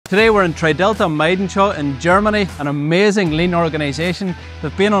Today we're in Tridelta Meidensha in Germany, an amazing lean organisation.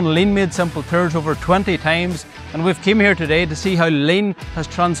 They've been on Lean Made Simple tours over 20 times, and we've come here today to see how lean has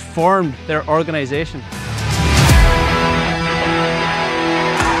transformed their organisation.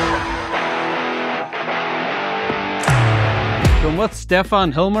 So I'm with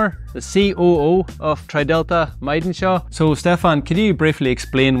Stefan Hilmer, the COO of Tridelta Meidensha. So Stefan, can you briefly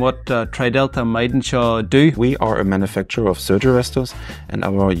explain what Tridelta Meidensha do? We are a manufacturer of surge arresters, and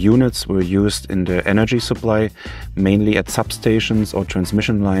our units were used in the energy supply, mainly at substations or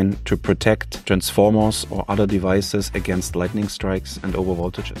transmission line, to protect transformers or other devices against lightning strikes and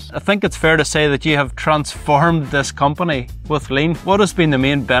overvoltages. I think it's fair to say that you have transformed this company with lean. What has been the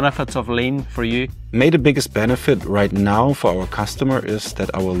main benefits of lean for you? Maybe the biggest benefit right now for our customer is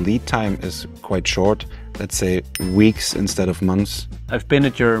that our lead time is quite short, let's say weeks instead of months. I've been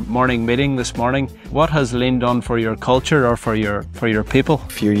at your morning meeting this morning. What has lean done for your culture or for your people? A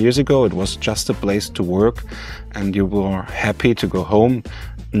few years ago it was just a place to work and you were happy to go home.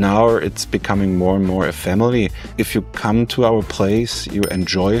 Now it's becoming more and more a family. If you come to our place, you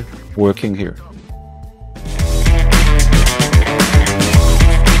enjoy working here.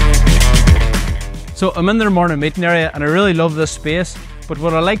 So I'm in their morning meeting area and I really love this space, but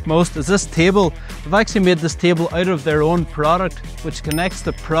what I like most is this table. They've actually made this table out of their own product, which connects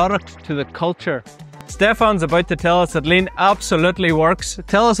the product to the culture. Stefan's about to tell us that lean absolutely works.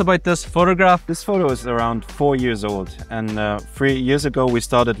 Tell us about this photograph. This photo is around 4 years old, and 3 years ago we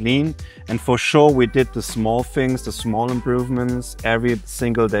started lean, and for sure we did the small things, the small improvements every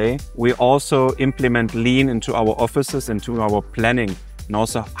single day. We also implement lean into our offices, into our planning, and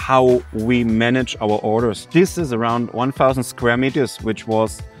also how we manage our orders. This is around 1,000 square meters, which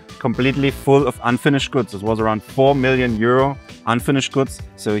was completely full of unfinished goods. It was around 4 million euro unfinished goods.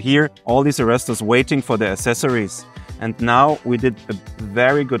 So here, all these arresters waiting for their accessories. And now we did a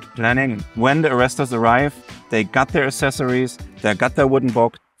very good planning. When the arresters arrive, they got their accessories, they got their wooden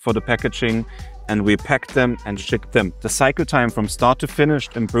box for the packaging, and we packed them and shipped them. The cycle time from start to finish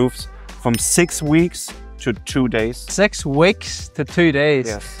improves from 6 weeks to 2 days. 6 weeks to 2 days.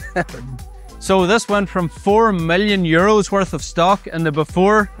 Yes. So this went from 4 million euros worth of stock in the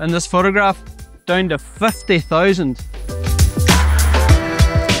before in this photograph down to 50,000.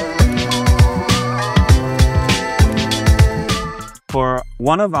 For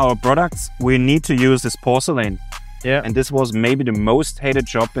one of our products, we need to use this porcelain. Yeah. And this was maybe the most hated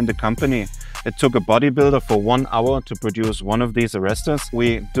job in the company. It took a bodybuilder for 1 hour to produce one of these arresters.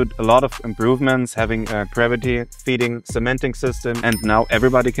 We did a lot of improvements, having a gravity feeding cementing system, and now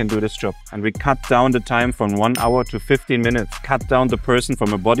everybody can do this job. And we cut down the time from 1 hour to 15 minutes, cut down the person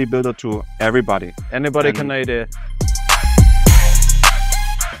from a bodybuilder to everybody. Anybody can now do it.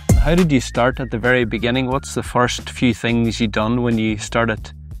 How did you start at the very beginning? What's the first few things you done when you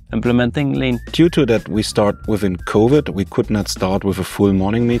started implementing lean? Due to that we start within COVID, we could not start with a full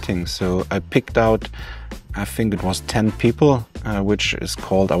morning meeting. So I picked out, I think it was 10 people, which is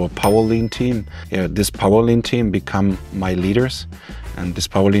called our Power Lean team. This Power Lean team become my leaders. And this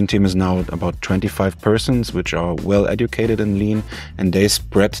Power Lean team is now about 25 persons, which are well educated in lean, and they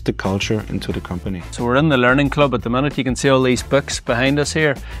spread the culture into the company. So we're in the learning club at the minute. You can see all these books behind us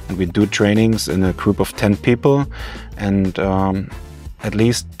here. And we do trainings in a group of 10 people, and at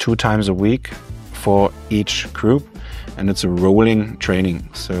least 2 times a week for each group, and it's a rolling training.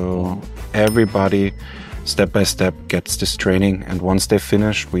 So everybody step by step gets this training, and once they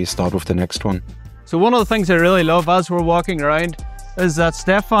finish, we start with the next one. So one of the things I really love as we're walking around is that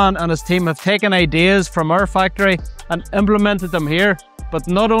Stefan and his team have taken ideas from our factory and implemented them here. But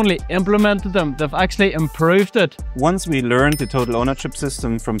not only implemented them, they've actually improved it. Once we learned the total ownership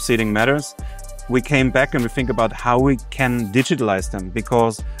system from Seating Matters, we came back and we think about how we can digitalize them,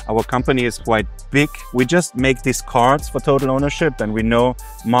 because our company is quite big. We just make these cards for total ownership, and we know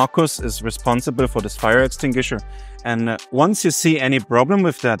Marcus is responsible for this fire extinguisher. And once you see any problem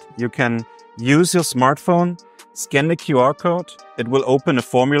with that, you can use your smartphone, scan the QR code. It will open a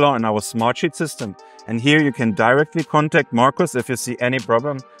formula in our smart sheet system. And here you can directly contact Marcus if you see any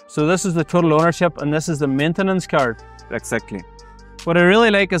problem. So this is the total ownership and this is the maintenance card. Exactly. What I really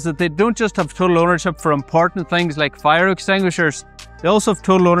like is that they don't just have total ownership for important things like fire extinguishers. They also have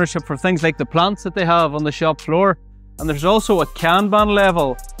total ownership for things like the plants that they have on the shop floor. And there's also a Kanban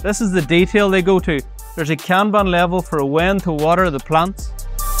level. This is the detail they go to. There's a Kanban level for when to water the plants.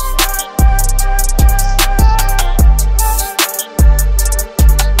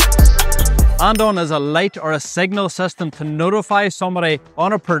 Andon is a light or a signal system to notify somebody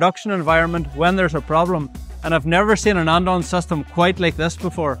on a production environment when there's a problem. and I've never seen an andon system quite like this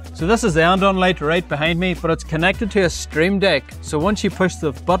before. So this is the andon light right behind me, but it's connected to a stream deck. So once you push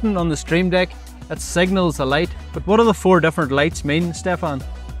the button on the stream deck, it signals a light. But what do the 4 different lights mean, Stefan?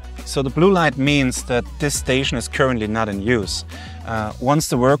 So the blue light means that this station is currently not in use. Once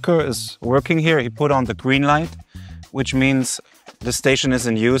the worker is working here, he put on the green light, which means the station is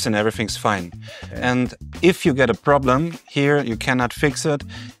in use and everything's fine. Okay. And if you get a problem here, you cannot fix it,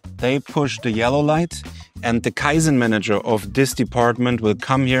 they push the yellow light, and the Kaizen manager of this department will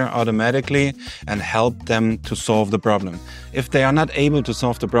come here automatically and help them to solve the problem. If they are not able to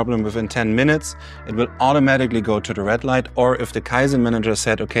solve the problem within 10 minutes, it will automatically go to the red light. Or if the Kaizen manager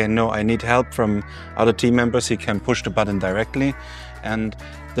said, okay, no, I need help from other team members, he can push the button directly. And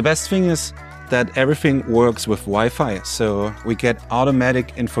the best thing is that everything works with Wi-Fi, so we get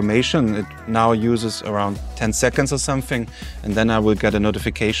automatic information. It now uses around 10 seconds or something, and then I will get a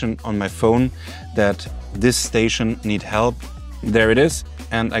notification on my phone that this station needs help. There it is,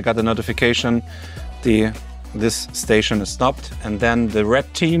 and I got a notification this station is stopped. And then the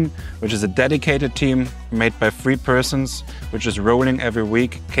red team, which is a dedicated team made by 3 persons, which is rolling every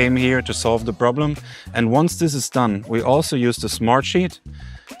week, came here to solve the problem. And once this is done, we also use the smart sheet,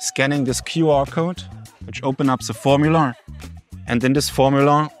 scanning this QR code, which opens up the formula. And in this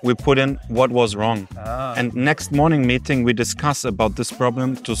formula, we put in what was wrong. And next morning meeting, we discuss about this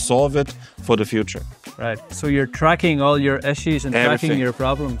problem to solve it for the future. Right. So you're tracking all your issues and tracking your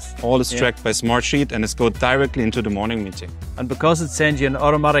problems. All is tracked by Smartsheet, and it's go directly into the morning meeting. And because it sends you an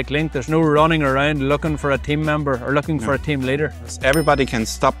automatic link, there's no running around looking for a team member or looking for a team leader. Everybody can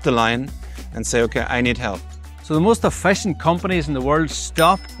stop the line and say, okay, I need help. So the most efficient companies in the world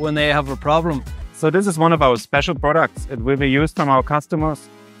stop when they have a problem. So this is one of our special products. It will be used from our customers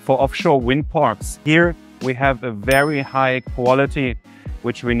for offshore wind parks. Here we have a very high quality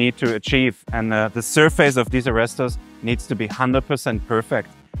which we need to achieve, and the surface of these arresters needs to be 100% perfect.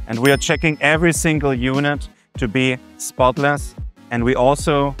 And we are checking every single unit to be spotless, and we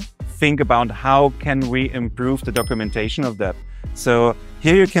also think about how can we improve the documentation of that. So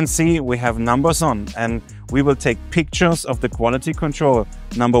here you can see we have numbers on, and we will take pictures of the quality control.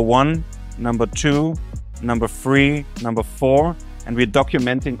 Number 1, number 2, number 3, number 4, and we're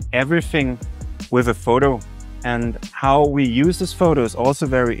documenting everything with a photo. And how we use this photo is also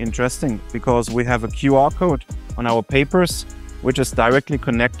very interesting, because we have a QR code on our papers, which is directly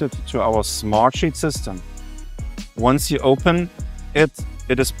connected to our Smartsheet system. Once you open it,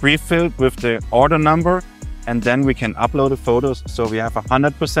 it is pre-filled with the order number, and then we can upload the photos. So we have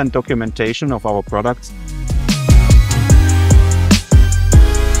 100% documentation of our products.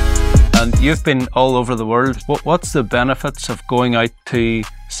 And you've been all over the world. What's the benefits of going out to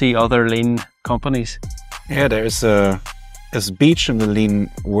see other lean companies? Yeah, there's a beach in the lean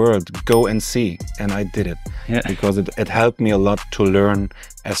world, go and see. And I did it because it helped me a lot to learn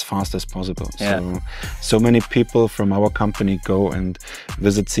as fast as possible. So many people from our company go and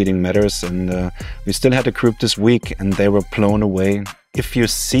visit Seeding Matters, and we still had a group this week and they were blown away. If you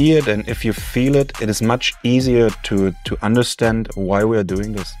see it and if you feel it, it is much easier to understand why we are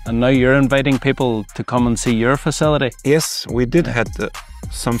doing this. And now you're inviting people to come and see your facility? Yes, we did had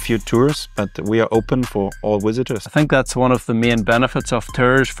some few tours, but we are open for all visitors. I think that's one of the main benefits of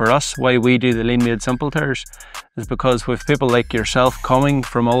tours for us, why we do the Lean Made Simple tours, is because with people like yourself coming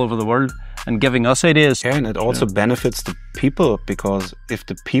from all over the world and giving us ideas. Yeah, and it also benefits the people, because if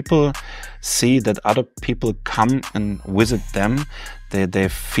the people see that other people come and visit them, they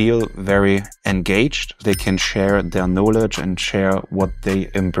feel very engaged. They can share their knowledge and share what they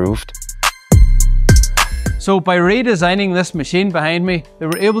improved. So by redesigning this machine behind me, they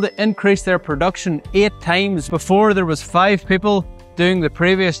were able to increase their production 8 times. Before there was 5 people doing the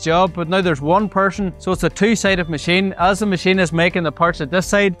previous job, but now there's 1 person. So it's a 2-sided machine. As the machine is making the parts at this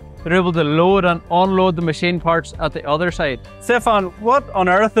side, they're able to load and unload the machine parts at the other side. Stefan, what on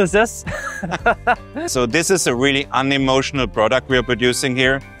earth is this? So this is a really unemotional product we are producing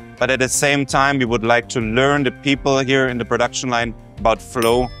here, but at the same time we would like to learn the people here in the production line about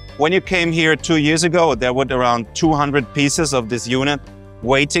flow. When you came here 2 years ago, there were around 200 pieces of this unit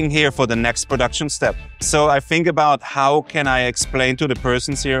waiting here for the next production step. So I think about how can I explain to the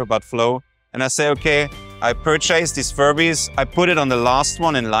persons here about flow, and I say, okay, I purchased these Furbies, I put it on the last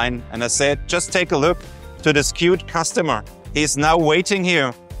one in line, and I said, just take a look to this cute customer. He's now waiting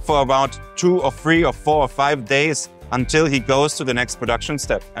here for about 2 or 3 or 4 or 5 days until he goes to the next production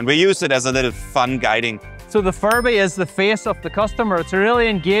step. And we use it as a little fun guiding. So the Furby is the face of the customer. It's a really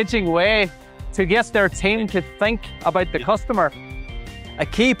engaging way to get their team to think about the customer. A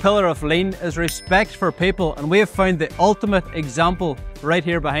key pillar of Lean is respect for people, and we have found the ultimate example right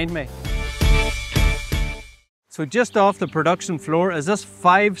here behind me. So just off the production floor is this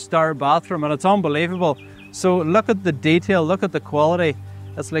 5-star bathroom, and it's unbelievable. So look at the detail, look at the quality.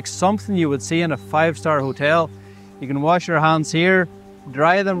 It's like something you would see in a 5-star hotel. You can wash your hands here,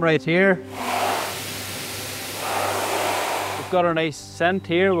 dry them right here. We've got a nice scent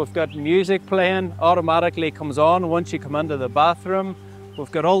here. We've got music playing, automatically comes on once you come into the bathroom.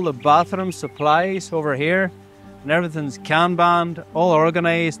 We've got all the bathroom supplies over here, and everything's Kanban, all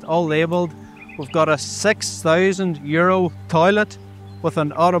organized, all labeled. We've got a €6,000 toilet with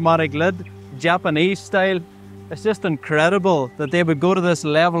an automatic lid, Japanese style. It's just incredible that they would go to this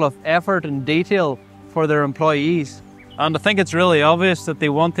level of effort and detail for their employees. And I think it's really obvious that they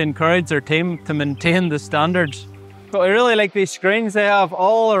want to encourage their team to maintain the standards. But I really like these screens they have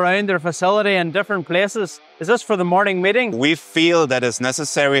all around their facility in different places. Is this for the morning meeting? We feel that it's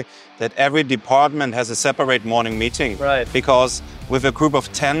necessary that every department has a separate morning meeting. Right. Because with a group of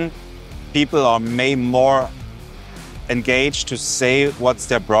 10, people are may more engaged to say what's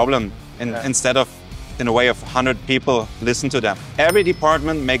their problem instead of in a way of 100 people listen to them. Every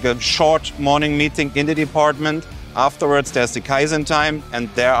department make a short morning meeting in the department. Afterwards there's the Kaizen time, and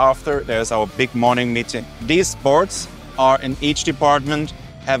thereafter there's our big morning meeting. These boards are in each department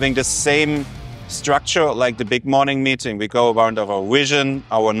having the same structure like the big morning meeting. We go around our vision,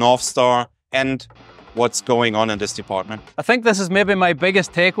 our North Star, and what's going on in this department. I think this is maybe my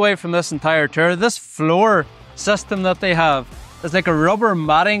biggest takeaway from this entire tour. This floor system that they have is like a rubber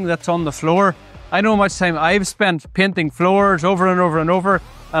matting that's on the floor. I know how much time I've spent painting floors over and over and over,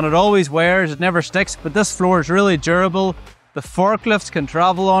 and it always wears, it never sticks, but this floor is really durable. The forklifts can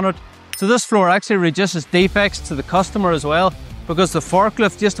travel on it. So this floor actually reduces defects to the customer as well, because the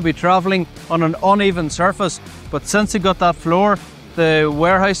forklift used to be traveling on an uneven surface, but since they got that floor, the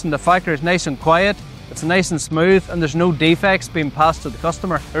warehouse and the factory is nice and quiet. It's nice and smooth, and there's no defects being passed to the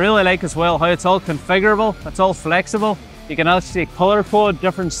customer. I really like as well how it's all configurable, it's all flexible. You can actually color code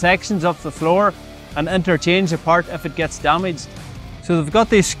different sections of the floor and interchange a part if it gets damaged. So they've got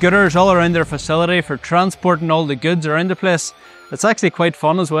these scooters all around their facility for transporting all the goods around the place. It's actually quite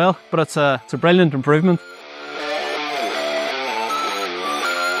fun as well, but it's a brilliant improvement.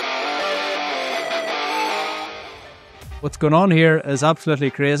 What's going on here is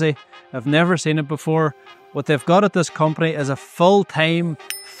absolutely crazy. I've never seen it before. What they've got at this company is a full-time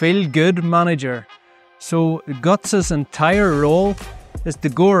feel-good manager. So Guts' entire role is to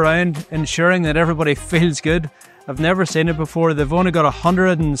go around ensuring that everybody feels good. I've never seen it before. They've only got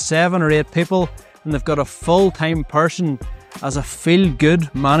 107 or 8 people, and they've got a full-time person as a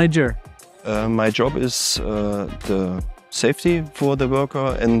feel-good manager. My job is the safety for the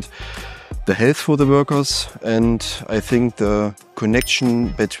worker and the health for the workers, and I think the connection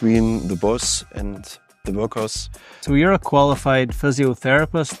between the boss and the workers. So you're a qualified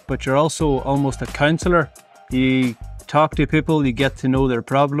physiotherapist, but you're also almost a counsellor. You talk to people, you get to know their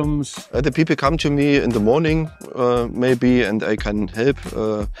problems. The people come to me in the morning maybe, and I can help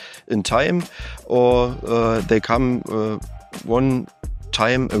in time, or they come one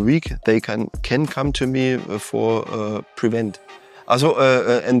time a week. They can come to me for prevent. Also,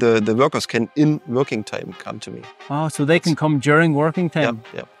 and the workers can in working time come to me. Oh, so they can come during working time?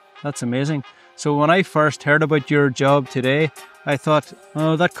 Yeah. That's amazing. So when I first heard about your job today, I thought,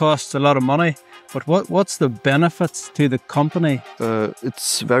 oh, that costs a lot of money. But what's the benefits to the company?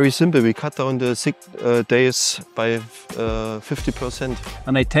 It's very simple. We cut down the sick days by 50%.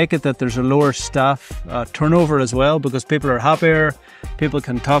 And I take it that there's a lower staff turnover as well, because people are happier, people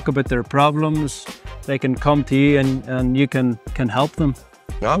can talk about their problems, they can come to you and you can help them.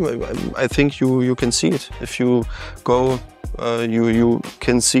 Yeah, I think you can see it. If you go, you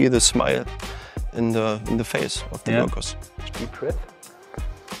can see the smile in the face of the workers. Deep breath.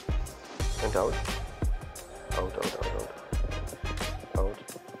 And out. Out.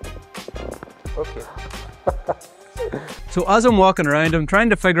 Okay. So as I'm walking around, I'm trying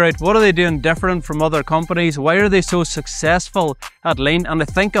to figure out what are they doing different from other companies? Why are they so successful at Lean? And I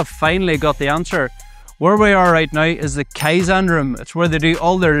think I've finally got the answer. Where we are right now is the Kaizen room. It's where they do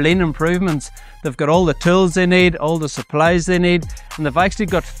all their Lean improvements. They've got all the tools they need, all the supplies they need, and they've actually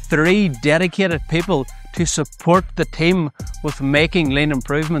got 3 dedicated people to support the team with making Lean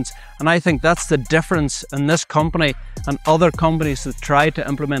improvements. And I think that's the difference in this company and other companies that try to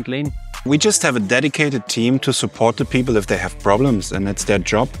implement Lean. We just have a dedicated team to support the people if they have problems, and it's their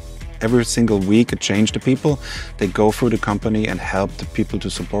job. Every single week, change the people. They go through the company and help the people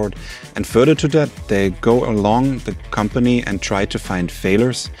to support. And further to that, they go along the company and try to find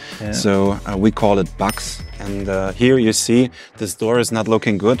failures. Yeah. So we call it bugs. And here you see this door is not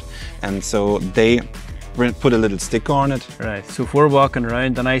looking good. And so they put a little sticker on it. Right, so if we're walking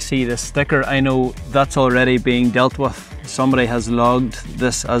around and I see this sticker, I know that's already being dealt with. Somebody has logged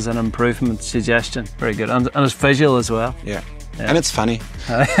this as an improvement suggestion. Very good, and it's visual as well. Yeah. And it's funny.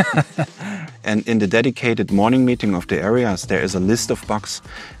 And in the dedicated morning meeting of the areas, there is a list of bugs,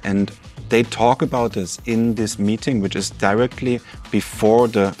 and they talk about this in this meeting, which is directly before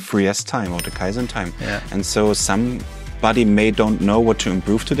the 3S time or the Kaizen time. Yeah. And so somebody may don't know what to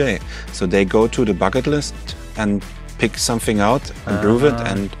improve today. So they go to the bucket list and pick something out, improve it,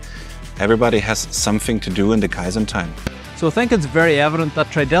 and everybody has something to do in the Kaizen time. So I think it's very evident that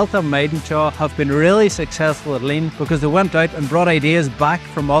Tridelta Meidensha have been really successful at Lean because they went out and brought ideas back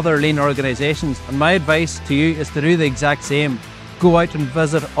from other Lean organisations. And my advice to you is to do the exact same. Go out and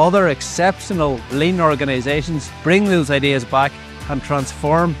visit other exceptional Lean organisations, bring those ideas back and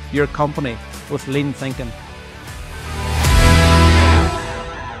transform your company with Lean thinking.